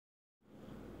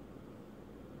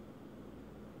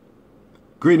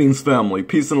Greetings, family.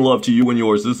 Peace and love to you and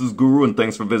yours. This is Guru, and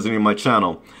thanks for visiting my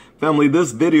channel. Family,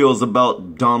 this video is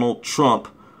about Donald Trump,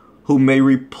 who may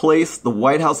replace the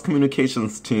White House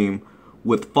communications team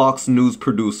with Fox News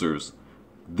producers.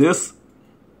 This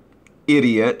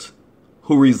idiot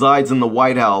who resides in the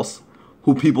White House,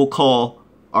 who people call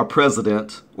our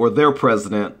president, or their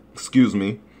president, excuse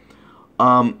me,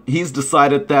 he's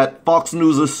decided that Fox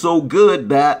News is so good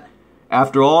that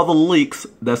after all the leaks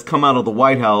that's come out of the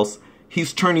White House,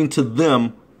 he's turning to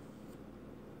them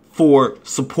for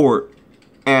support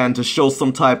and to show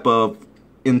some type of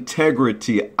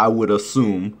integrity, I would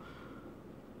assume.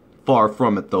 Far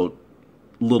from it, though,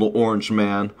 little orange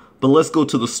man. But let's go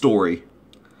to the story.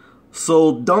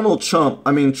 So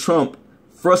Trump,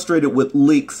 frustrated with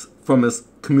leaks from his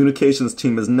communications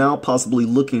team, is now possibly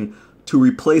looking to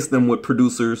replace them with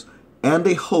producers and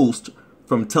a host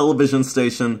from television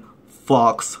station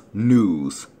Fox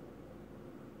News.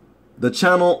 The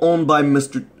channel, owned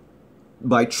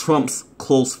by Trump's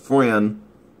close friend,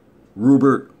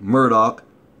 Rupert Murdoch,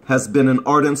 has been an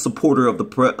ardent supporter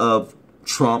of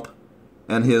Trump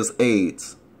and his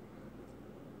aides.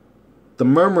 The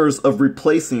murmurs of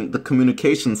replacing the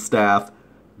communications staff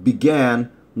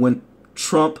began when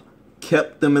Trump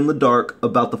kept them in the dark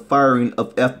about the firing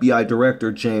of FBI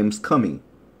Director James Comey.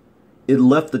 It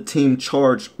left the team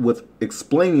charged with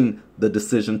explaining the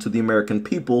decision to the American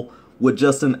people with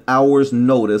just an hour's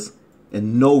notice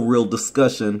and no real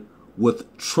discussion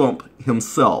with Trump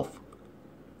himself.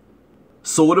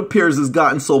 So it appears it's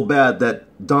gotten so bad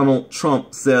that Donald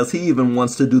Trump says he even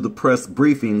wants to do the press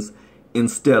briefings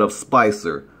instead of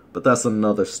Spicer. But that's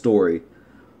another story.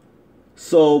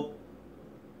 So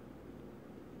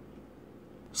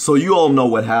you all know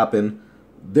what happened.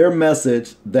 Their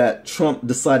message that Trump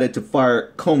decided to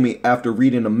fire Comey after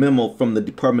reading a memo from the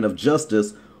Department of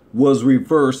Justice was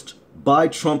reversed by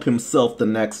Trump himself the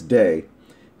next day.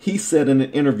 He said in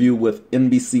an interview with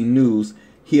NBC News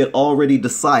he had already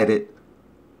decided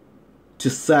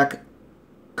to sack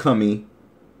Comey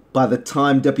by the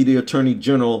time Deputy Attorney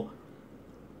General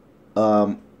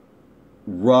Rod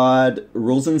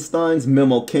Rosenstein's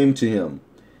memo came to him.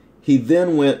 He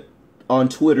then went on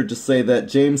Twitter to say that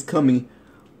James Comey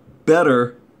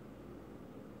better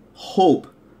hope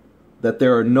that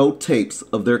there are no tapes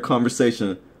of their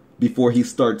conversation before he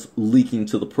starts leaking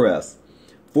to the press.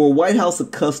 For a White House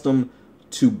accustomed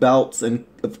to bouts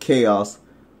of chaos,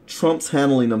 Trump's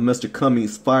handling of Mr.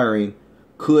 Comey's firing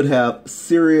could have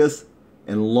serious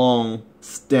and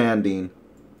long-standing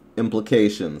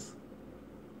implications.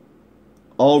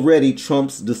 Already,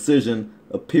 Trump's decision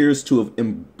appears to have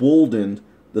emboldened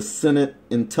the Senate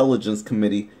Intelligence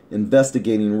Committee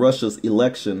investigating Russia's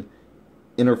election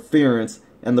interference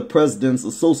and the president's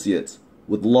associates,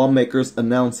 with lawmakers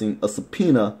announcing a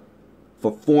subpoena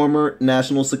for former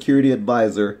National Security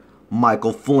Advisor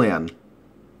Michael Flynn.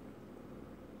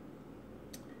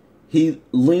 He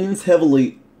leans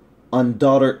heavily on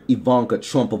daughter Ivanka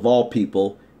Trump, of all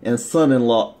people, and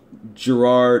son-in-law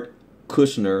Jared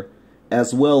Kushner,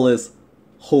 as well as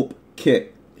Hope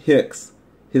Hicks,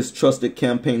 his trusted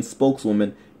campaign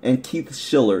spokeswoman, and Keith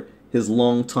Schiller, his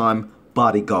longtime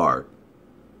bodyguard.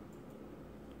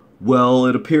 Well,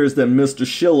 it appears that Mr.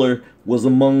 Schiller was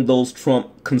among those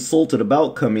Trump consulted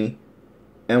about Comey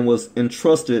and was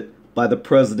entrusted by the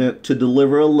president to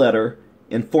deliver a letter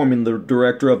informing the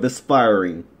director of his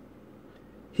firing.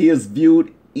 He has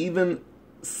viewed even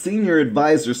senior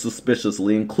advisors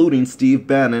suspiciously, including Steve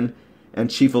Bannon and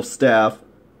Chief of Staff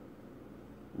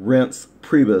Reince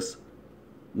Priebus,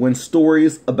 when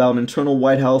stories about internal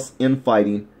White House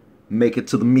infighting make it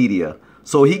to the media.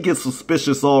 So he gets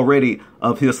suspicious already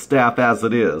of his staff as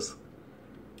it is.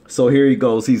 So here he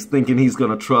goes. He's thinking he's going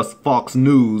to trust Fox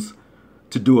News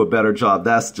to do a better job.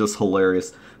 That's just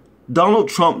hilarious. Donald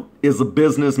Trump is a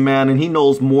businessman, and he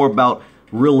knows more about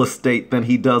real estate than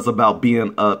he does about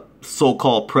being a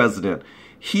so-called president.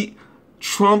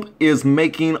 Trump is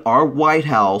making our White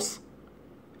House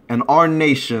and our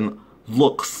nation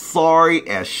look sorry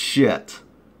as shit.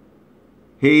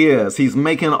 He is. He's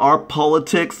making our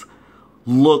politics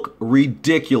look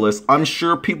ridiculous. I'm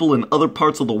sure people in other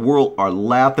parts of the world are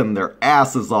laughing their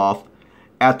asses off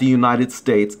at the United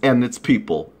States and its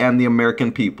people and the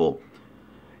American people.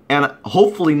 And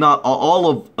hopefully not all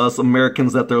of us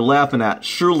Americans that they're laughing at.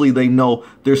 Surely they know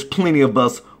there's plenty of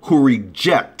us who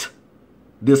reject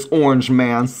this orange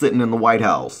man sitting in the White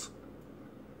House,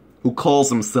 who calls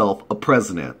himself a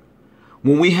president.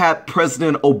 When we had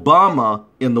President Obama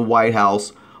in the White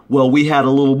House, well, we had a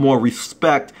little more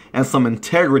respect and some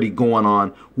integrity going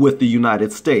on with the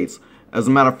United States. As a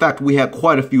matter of fact, we had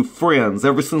quite a few friends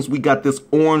ever since we got this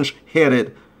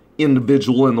orange-headed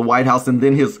individual in the White House, and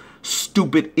then his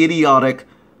stupid, idiotic,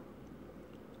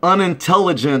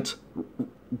 unintelligent,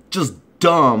 just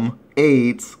dumb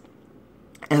aides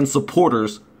and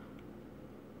supporters,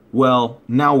 well,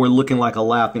 now we're looking like a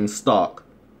laughing stock.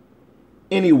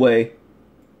 Anyway,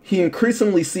 he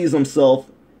increasingly sees himself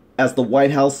as the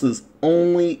White House's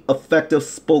only effective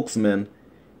spokesman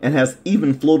and has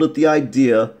even floated the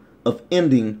idea of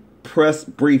ending press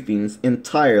briefings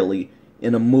entirely,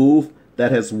 in a move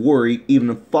that has worried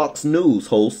even Fox News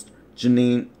host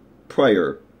Janine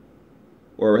Pryor,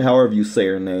 or however you say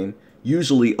her name,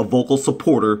 usually a vocal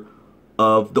supporter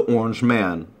of the orange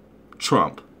man,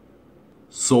 Trump.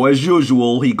 So as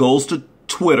usual, he goes to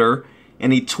Twitter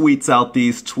and he tweets out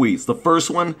these tweets. The first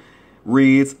one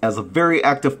reads, "As a very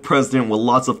active president with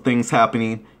lots of things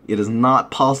happening, it is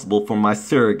not possible for my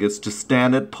surrogates to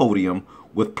stand at podium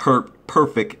with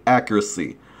perfect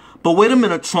accuracy." But wait a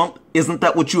minute, Trump, isn't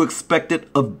that what you expected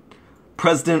of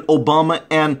President Obama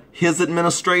and his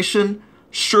administration?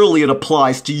 Surely it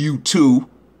applies to you too.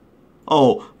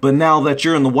 Oh, but now that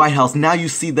you're in the White House, now you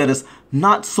see that it's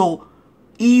not so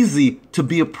easy to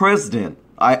be a president.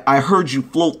 I heard you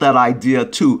float that idea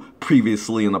too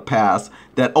previously in the past,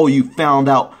 that, oh, you found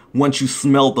out once you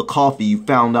smelled the coffee, you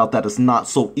found out that it's not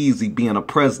so easy being a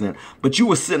president. But you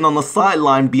were sitting on the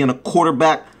sideline being a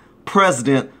quarterback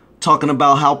president, talking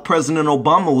about how President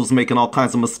Obama was making all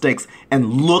kinds of mistakes,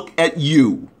 and look at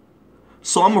you.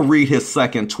 So I'm going to read his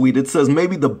second tweet. It says,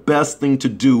 "Maybe the best thing to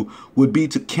do would be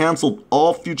to cancel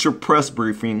all future press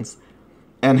briefings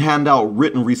and hand out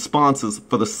written responses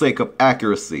for the sake of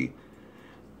accuracy."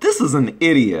 This is an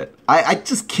idiot. I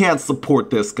just can't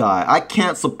support this guy. I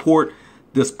can't support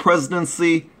this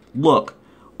presidency. Look,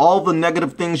 all the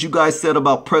negative things you guys said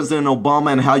about President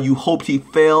Obama and how you hoped he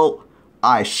failed,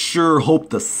 I sure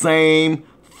hope the same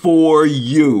for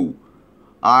you.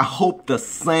 I hope the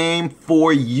same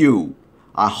for you.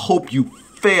 I hope you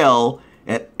fail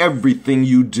at everything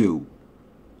you do.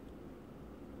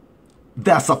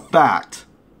 That's a fact.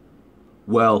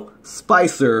 Well,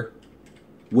 Spicer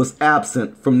was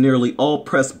absent from nearly all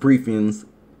press briefings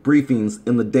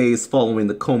in the days following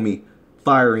the Comey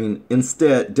firing.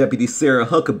 Instead, Deputy Sarah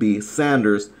Huckabee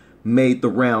Sanders made the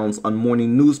rounds on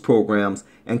morning news programs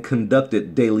and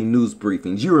conducted daily news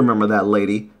briefings. You remember that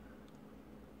lady.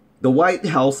 The White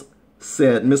House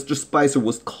said Mr. Spicer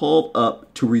was called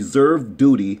up to reserve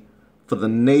duty for the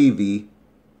Navy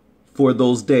for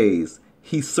those days.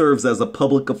 He serves as a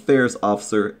public affairs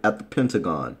officer at the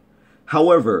Pentagon.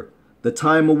 However, the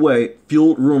time away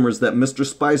fueled rumors that Mr.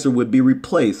 Spicer would be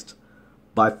replaced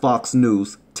by Fox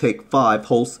News Take 5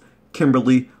 host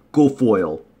Kimberly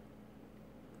Guilfoyle.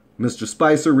 Mr.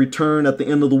 Spicer returned at the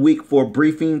end of the week for a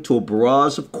briefing to a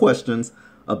barrage of questions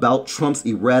about Trump's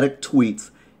erratic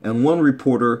tweets, and one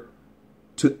reporter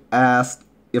to ask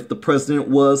if the president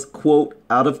was, quote,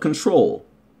 out of control.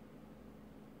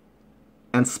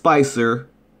 And Spicer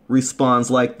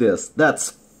responds like this: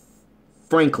 "That's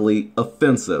frankly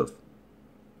offensive,"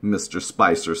 Mr.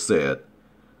 Spicer said.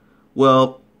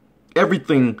 Well,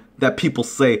 everything that people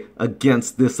say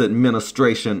against this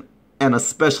administration, and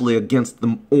especially against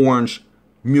the orange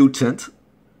mutant,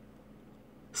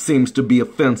 seems to be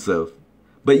offensive.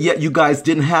 But yet you guys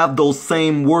didn't have those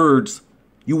same words.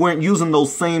 You weren't using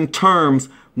those same terms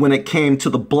when it came to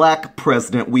the black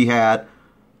president we had,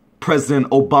 President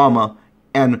Obama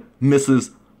and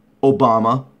Mrs.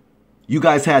 Obama. You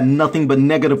guys had nothing but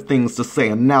negative things to say,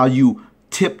 and now you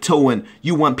tiptoeing.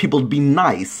 You want people to be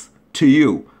nice to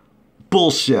you.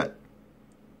 Bullshit.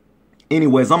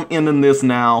 Anyways, I'm ending this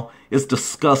now. It's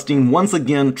disgusting. Once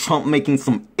again, Trump making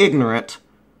some ignorant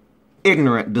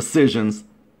decisions.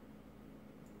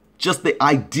 Just the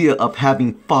idea of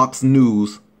having Fox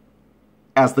News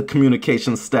as the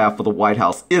communications staff for the White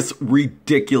House is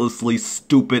ridiculously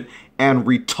stupid and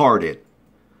retarded.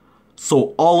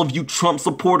 So all of you Trump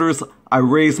supporters, I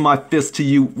raise my fist to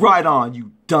you. Right on,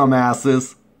 you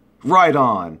dumbasses. Right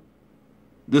on.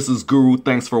 This is Guru.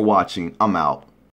 Thanks for watching. I'm out.